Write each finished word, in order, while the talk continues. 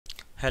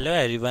Hello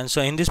everyone.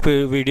 So in this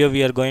video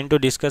we are going to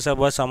discuss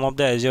about some of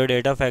the Azure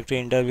Data Factory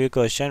interview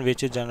question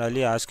which is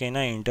generally asked in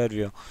an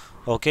interview.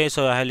 Okay,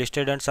 so I have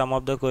listed on some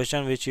of the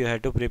question which you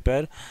have to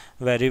prepare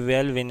very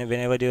well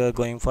whenever you are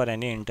going for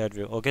any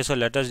interview. Okay, so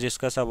let us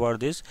discuss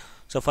about this.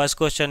 So first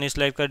question is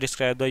like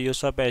describe the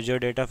use of Azure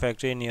Data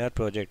Factory in your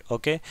project.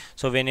 Okay,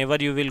 so whenever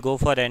you will go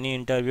for any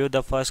interview,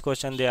 the first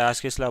question they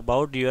ask is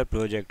about your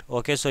project.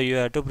 Okay, so you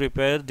have to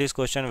prepare this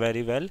question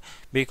very well,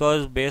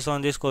 because based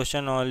on this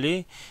question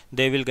only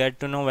they will get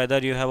to know whether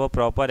you have a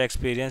proper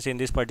experience in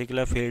this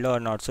particular field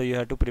or not. So you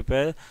have to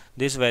prepare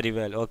this very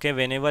well. Okay,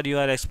 whenever you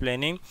are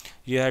explaining,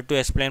 you have to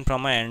explain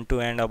from a end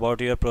to end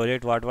about your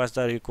project, what was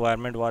the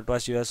requirement, what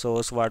was your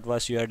source, what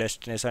was your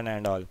destination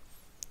and all.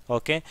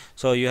 Okay,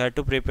 so you have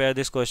to prepare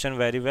this question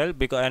very well,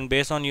 because and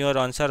based on your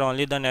answer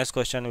only the next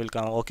question will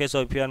come. Okay,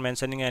 so if you are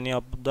mentioning any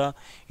of the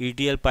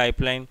ETL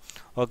pipeline,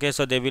 okay,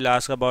 so they will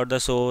ask about the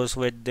source,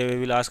 they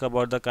will ask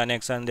about the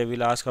connection, they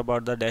will ask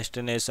about the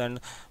destination.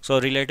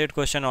 So related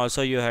question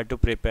also you have to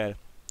prepare.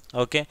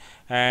 Okay,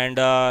 and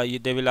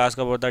they will ask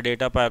about the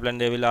data pipeline,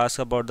 they will ask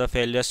about the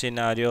failure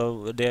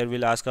scenario, they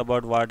will ask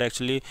about what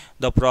actually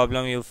the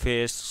problem you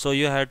face. So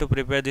you have to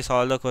prepare this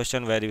all the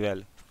question very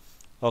well.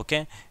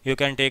 Okay, you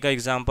can take an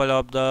example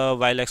of the,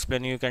 while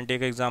explaining, you can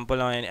take example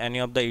on any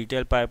of the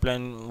ETL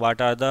pipeline, what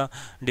are the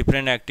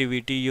different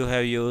activity you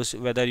have used,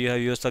 whether you have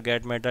used the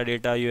get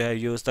metadata, you have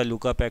used the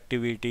lookup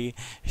activity,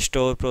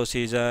 store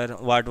procedure,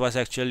 what was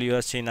actually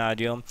your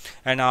scenario,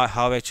 and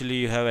how actually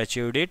you have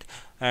achieved it,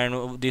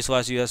 and this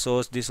was your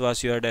source, this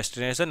was your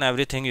destination,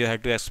 everything you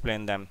have to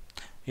explain them.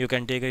 You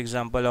can take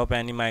example of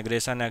any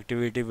migration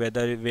activity, where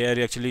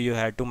actually you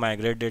had to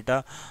migrate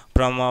data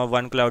from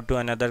one cloud to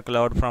another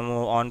cloud, from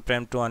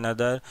on-prem to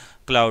another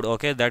cloud.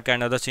 Okay, that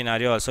kind of the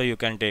scenario also you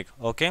can take.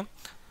 Okay,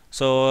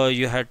 so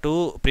you have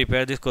to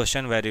prepare this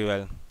question very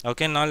well.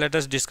 Okay, now let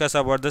us discuss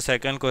about the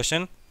second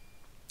question,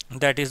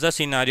 that is the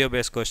scenario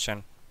based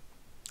question.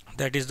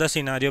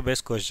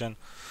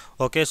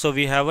 Okay, so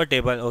we have a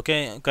table.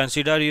 Okay,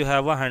 consider you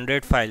have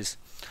 100 files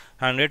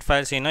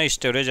in a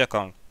storage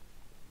account,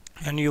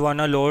 and you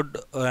wanna load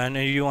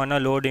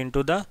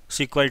into the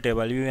SQL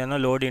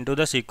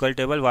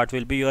table. What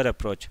will be your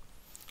approach?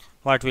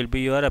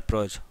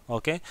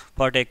 Okay,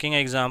 for taking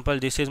example,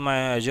 this is my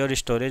Azure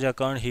storage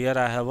account. Here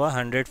I have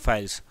 100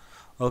 files.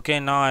 Okay,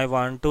 now I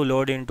want to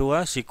load into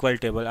a SQL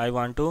table. I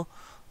want to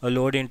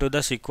load into the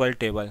SQL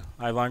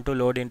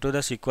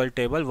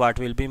table. What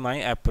will be my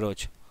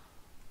approach?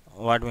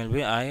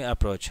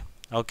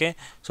 Okay,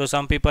 so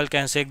some people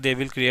can say they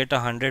will create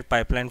 100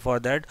 pipeline for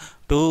that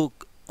to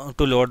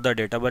load the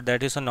data, but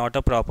that is not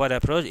a proper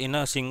approach. In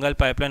a single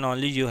pipeline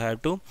only you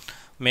have to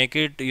make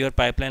it your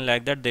pipeline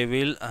like that. They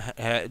will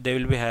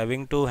be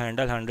having to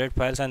handle 100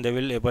 files, and they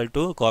will able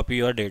to copy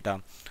your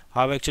data.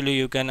 How actually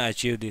you can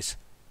achieve this?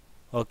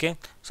 Okay,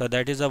 so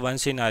that is a one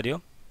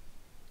scenario.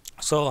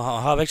 So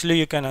how actually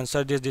you can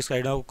answer this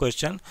kind of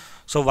question?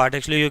 So what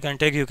actually you can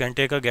take? You can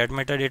take a get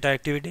metadata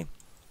activity.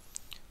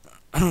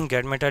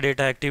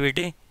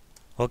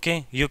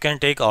 Okay, you can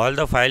take all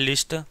the file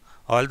list,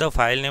 all the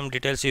file name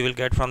details you will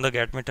get from the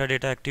get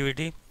metadata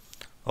activity.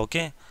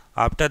 Okay,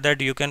 after that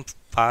you can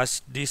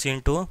pass this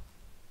into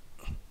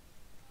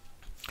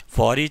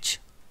for each.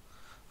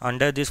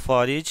 Under this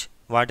for each,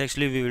 what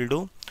actually we will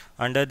do?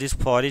 Under this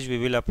for each we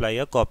will apply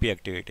a copy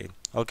activity.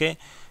 Okay,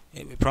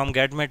 from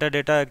get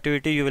metadata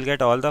activity you will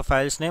get all the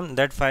files name.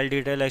 That file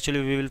detail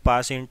actually we will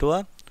pass into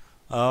a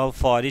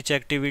for each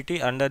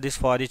activity. Under this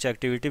for each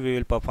activity we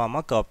will perform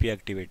a copy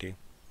activity.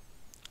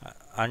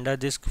 Under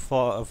this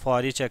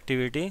for each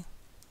activity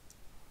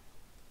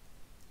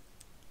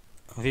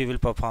we will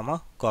perform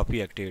a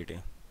copy activity.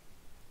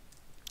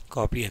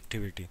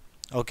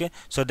 Okay,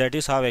 so that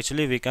is how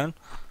actually we can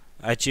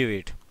achieve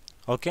it.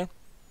 Okay,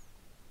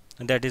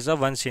 that is the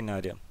one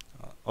scenario.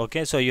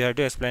 Okay, so you have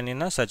to explain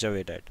in a such a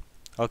way that.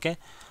 Okay,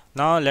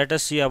 now let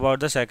us see about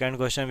the second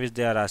question which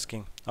they are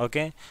asking.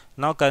 Okay,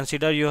 now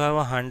consider you have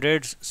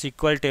 100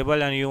 SQL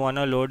table and you want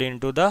to load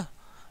into the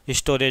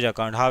storage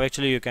account. How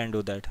actually you can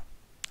do that?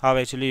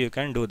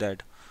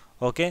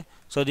 Okay,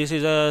 so this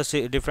is a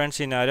different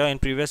scenario. In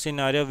previous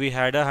scenario we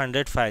had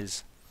 100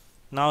 files.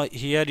 Now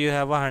here you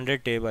have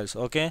 100 tables.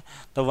 Okay,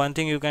 the one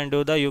thing you can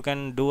do, you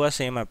can do a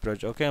same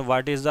approach. Okay,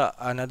 what is the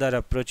another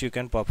approach you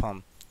can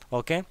perform?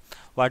 Okay,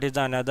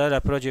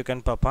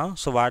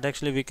 so what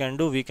actually we can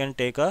do? We can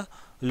take a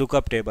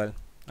lookup table.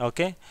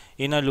 Okay,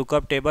 in a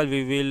lookup table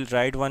we will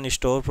write one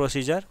store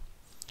procedure.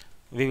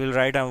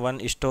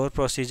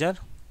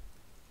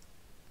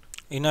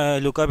 In a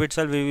lookup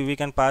itself we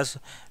can pass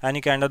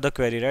any kind of the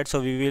query, right? So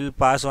we will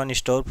pass one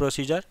store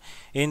procedure.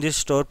 In this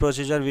store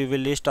procedure we will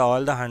list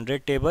all the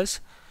 100 tables,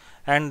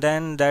 and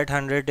then that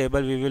 100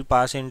 table we will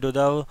pass into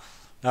the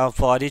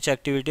for each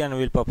activity, and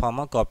we will perform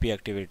a copy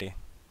activity.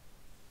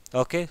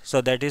 Okay,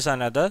 so that is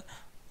another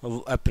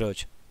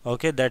approach.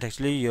 Okay, that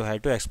actually you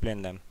have to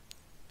explain them.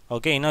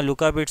 Okay, in a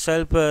lookup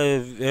itself,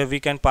 we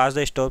can pass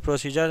the store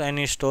procedure, and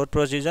in store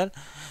procedure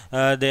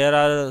there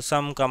are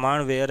some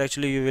command where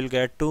actually you will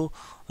get to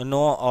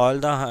know all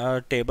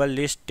the table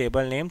list,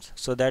 table names,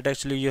 so that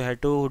actually you have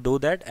to do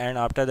that, and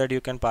after that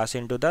you can pass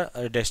into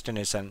the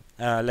destination,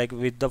 like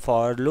with the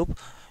for loop.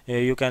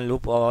 You can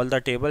loop all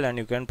the table and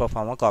you can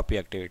perform a copy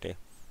activity.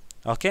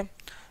 Okay,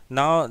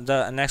 now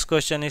the next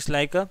question is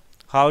like,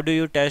 how do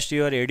you test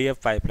your ADF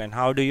pipeline?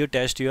 How do you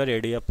test your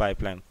ADF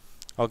pipeline?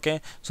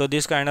 Okay, so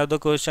this kind of the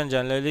question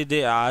generally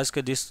they ask,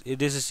 this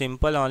is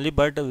simple only,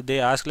 but they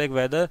ask like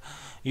whether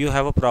you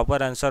have a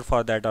proper answer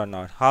for that or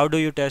not. How do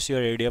you test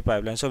your ADF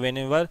pipeline? So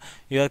whenever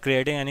you are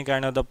creating any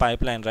kind of the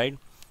pipeline, right,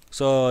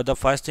 so the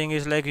first thing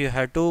is like you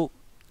have to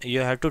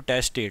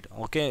test it.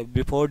 Okay,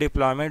 before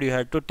deployment you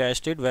have to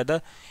test it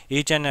whether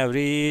each and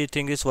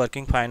everything is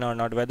working fine or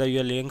not, whether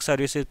your link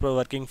service is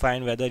working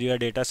fine, whether your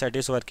data set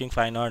is working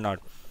fine or not.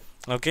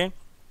 Okay,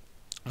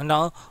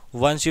 now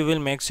once you will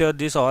make sure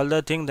this all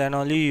the thing, then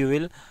only you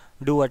will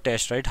do a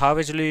test, right? How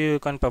actually you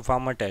can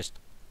perform a test?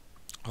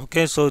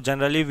 Okay, so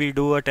generally we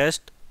do a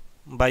test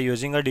by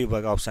using a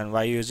debug option.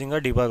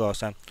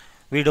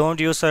 We don't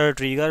use a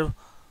trigger,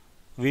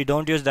 we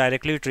don't use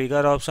directly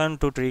trigger option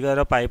to trigger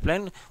a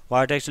pipeline.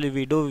 What actually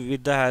we do,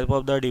 with the help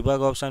of the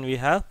debug option we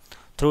have,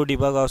 through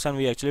debug option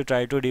we actually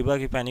try to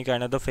debug if any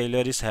kind of the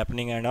failure is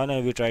happening, and on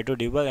we try to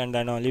debug, and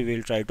then only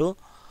we'll try to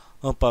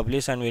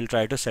publish, and we'll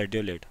try to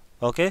schedule it.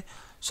 Okay,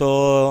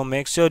 so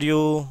make sure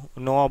you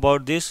know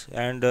about this,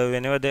 and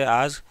whenever they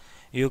ask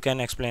you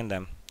can explain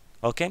them.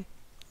 Okay,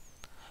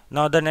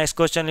 now the next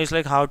question is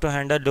like, how to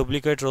handle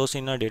duplicate rows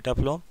in a data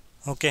flow.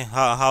 Okay,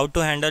 how to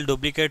handle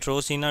duplicate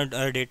rows in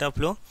a data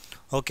flow.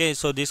 Okay,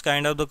 so this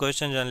kind of the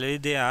question generally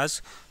they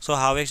ask. So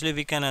how actually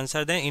we can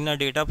answer them? In a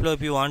data flow,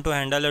 if you want to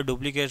handle a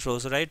duplicate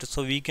rows, right,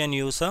 so we can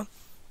use a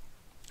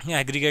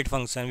aggregate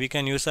function. In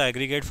this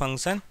aggregate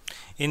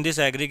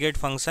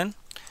function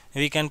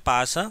we can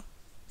pass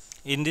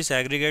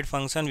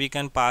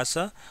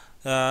a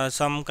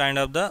some kind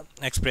of the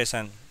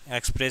expression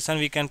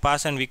we can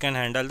pass, and we can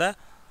handle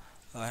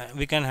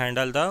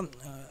the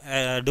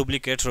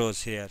duplicate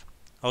rows here.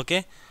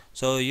 Okay,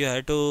 so you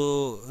have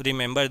to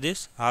remember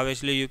this, how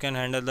actually you can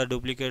handle the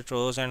duplicate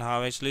rows, and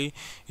how actually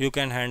you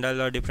can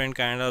handle a different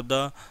kind of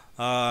the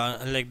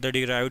like the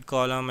derived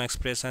column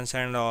expressions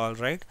and all,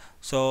 right?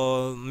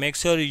 So make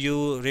sure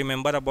you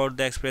remember about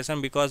the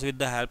expression, because with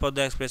the help of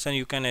the expression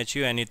you can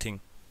achieve anything.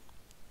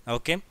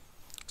 Okay,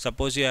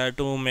 suppose you have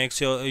to make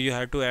sure you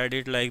have to add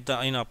it like the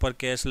in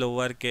uppercase,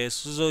 lowercase,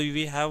 so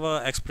we have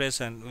a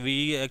expression,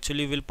 we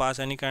actually will pass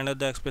any kind of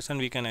the expression,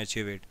 we can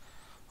achieve it.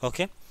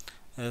 Okay,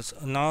 yes.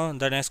 Now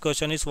the next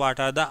question is, what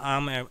are the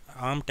ARM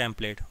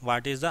template?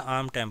 What is the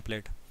ARM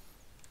template?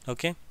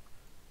 Okay,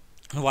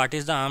 what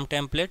is the ARM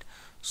template?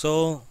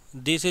 So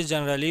this is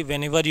generally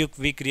whenever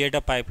we create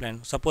a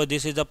pipeline. Suppose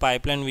this is the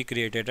pipeline we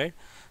created, right?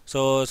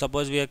 So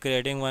suppose we are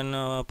creating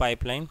one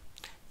pipeline.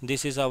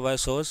 This is our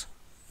source,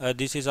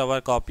 this is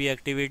our copy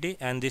activity,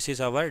 and this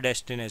is our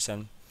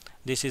destination.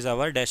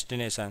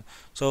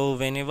 So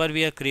whenever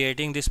we are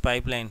creating this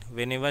pipeline,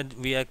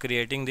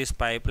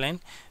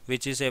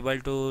 which is able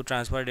to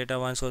transfer data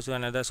one source to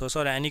another source,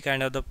 or any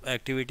kind of the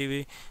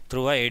activity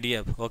through a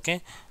ADF.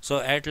 Okay, so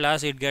at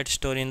last it gets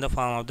stored in the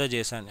form of the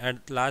JSON.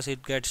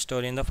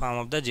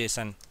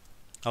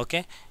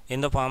 Okay, in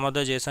the form of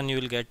the JSON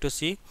you will get to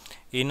see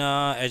in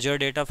Azure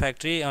Data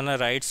Factory. On the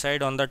right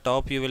side on the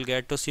top you will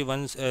get to see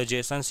one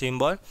JSON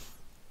symbol.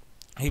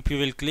 If you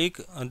will click,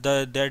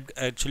 that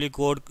actually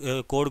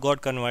code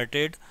got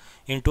converted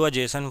into a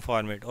JSON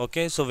format.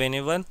 Okay, so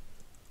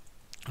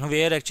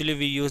where actually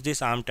we use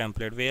this ARM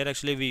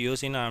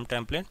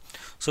template,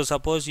 so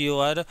suppose you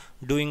are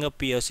doing a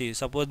POC,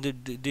 suppose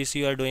this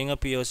you are doing a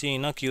POC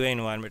in a QA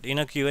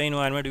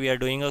environment. We are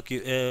doing a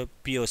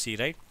POC,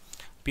 right?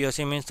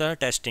 POC means the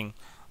testing.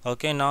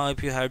 Okay, now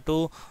if you have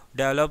to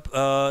develop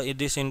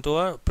this into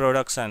a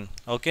production,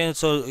 okay,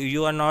 so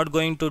you are not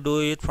going to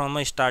do it from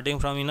starting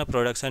from in a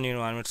production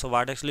environment. So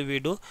what actually we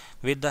do,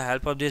 with the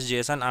help of this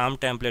JSON ARM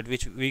template,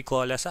 which we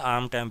call as a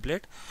ARM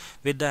template,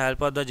 with the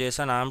help of the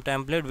JSON ARM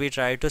template we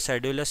try to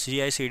schedule a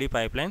CI/CD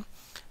pipeline,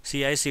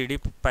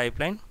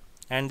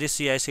 and this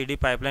CI/CD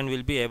pipeline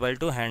will be able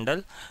to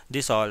handle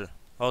this all.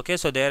 Okay,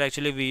 so there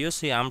actually we use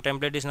the ARM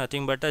template is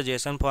nothing but a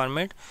JSON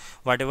format.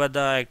 Whatever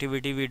the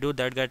activity we do,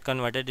 that get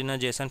converted in a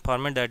JSON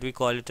format, that we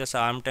call it as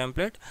ARM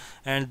template,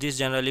 and this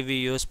generally we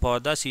use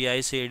for the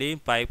CI/CD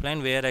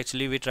pipeline, where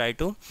actually we try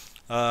to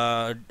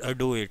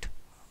do it.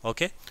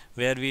 Okay,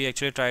 where we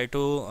actually try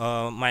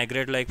to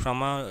migrate like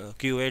from a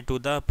QA to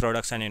the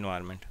production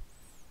environment.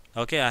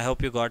 Okay, I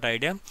hope you got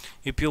idea.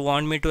 If you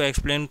want me to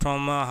explain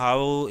from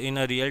how in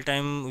a real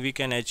time we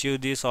can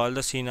achieve this all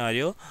the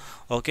scenario,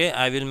 okay,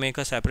 I will make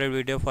a separate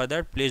video for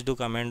that. Please do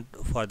comment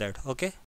for that. Okay.